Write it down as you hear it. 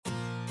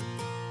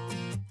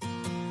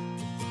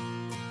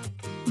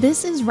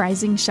This is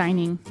Rising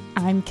Shining.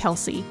 I'm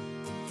Kelsey.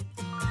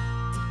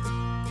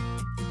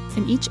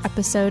 In each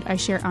episode, I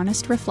share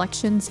honest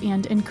reflections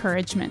and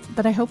encouragement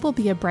that I hope will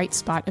be a bright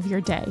spot of your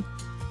day.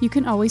 You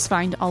can always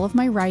find all of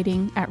my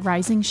writing at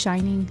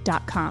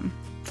risingshining.com.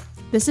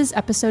 This is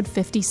episode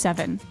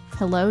 57.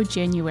 Hello,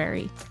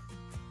 January.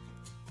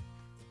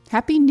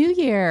 Happy New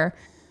Year!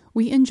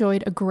 We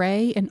enjoyed a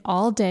gray and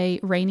all-day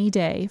rainy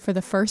day for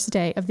the first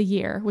day of the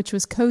year, which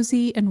was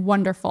cozy and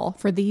wonderful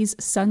for these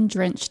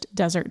sun-drenched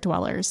desert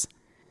dwellers.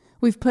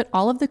 We've put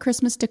all of the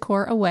Christmas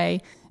decor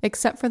away,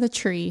 except for the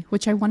tree,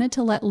 which I wanted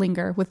to let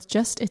linger with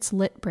just its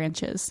lit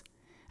branches.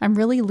 I'm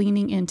really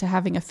leaning into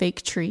having a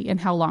fake tree and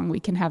how long we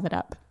can have it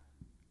up.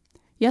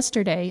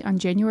 Yesterday, on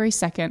January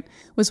 2nd,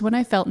 was when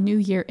I felt New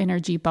Year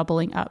energy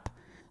bubbling up.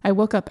 I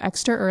woke up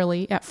extra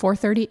early at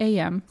 4:30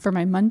 a.m. for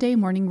my Monday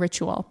morning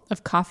ritual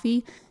of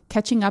coffee,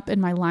 catching up in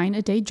my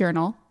line-a-day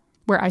journal,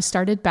 where I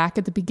started back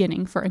at the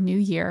beginning for a new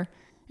year,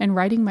 and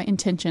writing my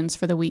intentions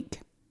for the week.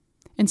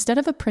 Instead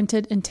of a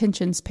printed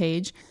intentions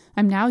page,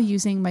 I'm now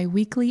using my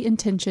weekly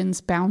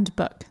intentions bound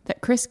book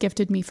that Chris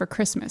gifted me for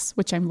Christmas,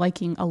 which I'm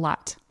liking a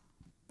lot.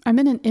 I'm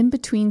in an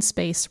in-between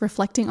space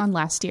reflecting on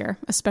last year,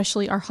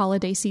 especially our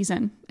holiday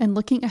season, and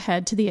looking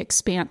ahead to the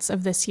expanse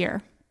of this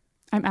year.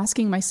 I'm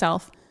asking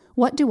myself,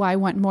 what do I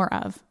want more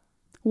of?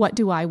 What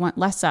do I want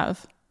less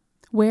of?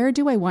 Where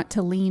do I want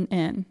to lean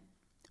in?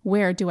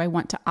 Where do I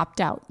want to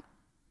opt out?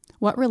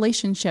 What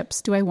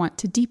relationships do I want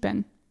to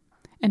deepen?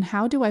 And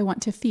how do I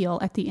want to feel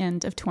at the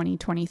end of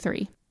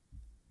 2023?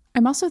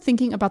 I'm also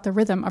thinking about the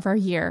rhythm of our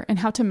year and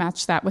how to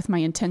match that with my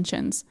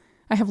intentions.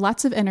 I have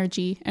lots of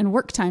energy and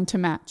work time to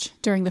match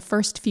during the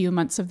first few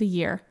months of the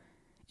year.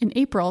 In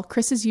April,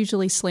 Chris is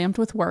usually slammed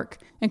with work,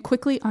 and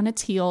quickly on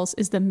its heels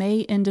is the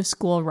May end of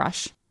school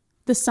rush.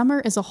 The summer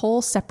is a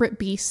whole separate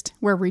beast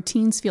where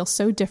routines feel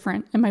so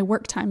different and my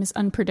work time is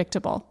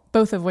unpredictable,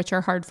 both of which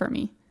are hard for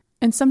me.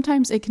 And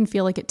sometimes it can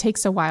feel like it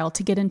takes a while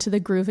to get into the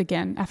groove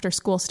again after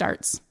school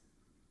starts.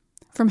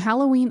 From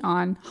Halloween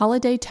on,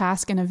 holiday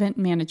task and event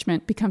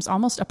management becomes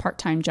almost a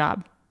part-time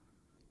job.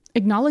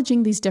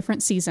 Acknowledging these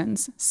different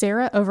seasons,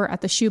 Sarah over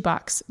at the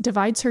Shoebox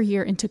divides her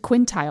year into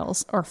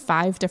quintiles, or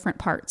 5 different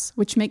parts,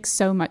 which makes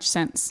so much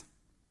sense.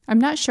 I'm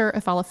not sure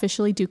if I'll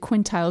officially do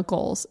quintile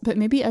goals, but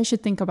maybe I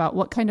should think about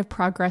what kind of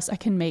progress I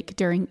can make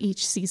during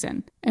each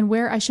season, and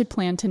where I should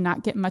plan to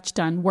not get much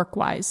done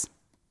work-wise.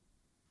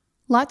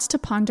 Lots to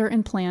ponder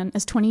and plan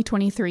as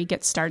 2023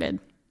 gets started.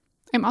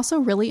 I'm also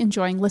really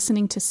enjoying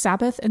listening to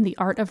Sabbath and the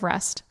Art of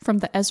Rest from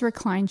the Ezra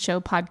Klein Show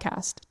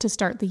podcast to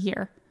start the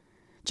year.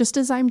 Just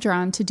as I'm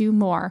drawn to do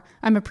more,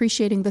 I'm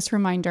appreciating this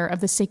reminder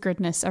of the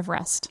sacredness of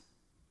rest.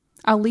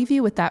 I'll leave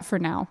you with that for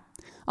now.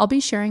 I'll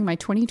be sharing my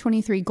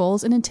 2023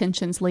 goals and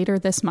intentions later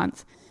this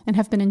month, and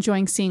have been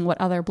enjoying seeing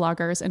what other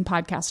bloggers and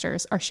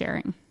podcasters are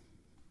sharing.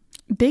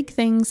 Big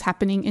things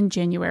happening in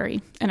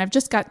January, and I've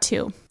just got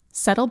 2.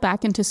 Settle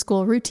back into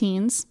school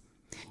routines,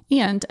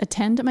 and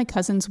attend my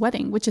cousin's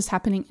wedding, which is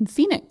happening in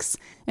Phoenix,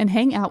 and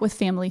hang out with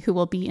family who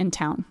will be in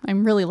town.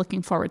 I'm really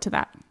looking forward to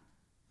that.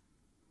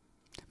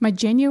 My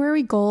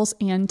January goals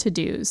and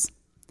to-dos.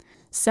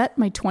 Set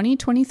my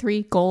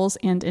 2023 goals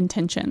and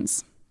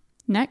intentions.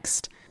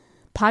 Next,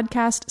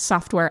 podcast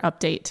software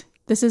update.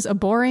 This is a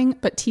boring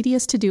but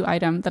tedious to-do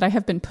item that I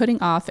have been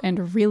putting off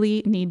and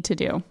really need to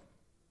do.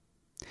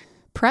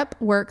 Prep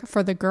work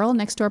for the Girl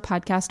Next Door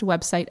podcast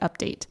website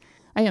update.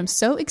 I am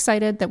so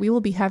excited that we will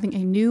be having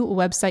a new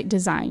website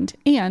designed,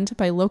 and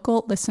by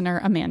local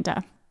listener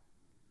Amanda.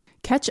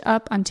 Catch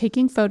up on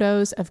taking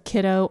photos of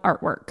kiddo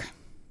artwork.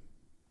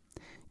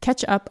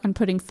 Catch up on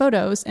putting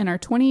photos in our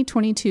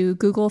 2022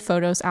 Google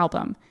Photos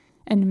album,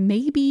 and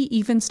maybe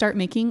even start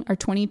making our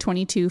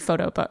 2022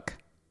 photo book.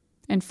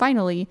 And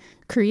finally,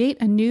 create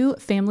a new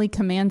family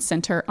command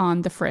center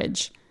on the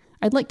fridge.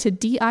 I'd like to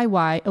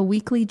DIY a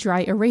weekly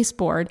dry erase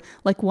board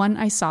like one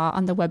I saw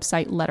on the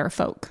website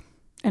Letterfolk.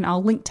 And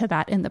I'll link to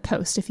that in the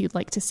post if you'd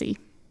like to see.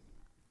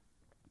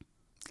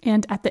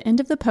 And at the end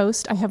of the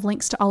post, I have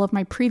links to all of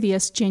my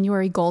previous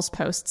January goals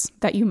posts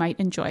that you might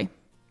enjoy.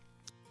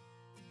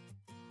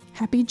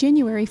 Happy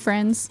January,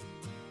 friends!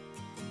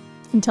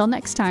 Until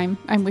next time,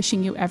 I'm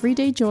wishing you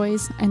everyday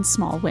joys and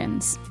small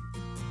wins.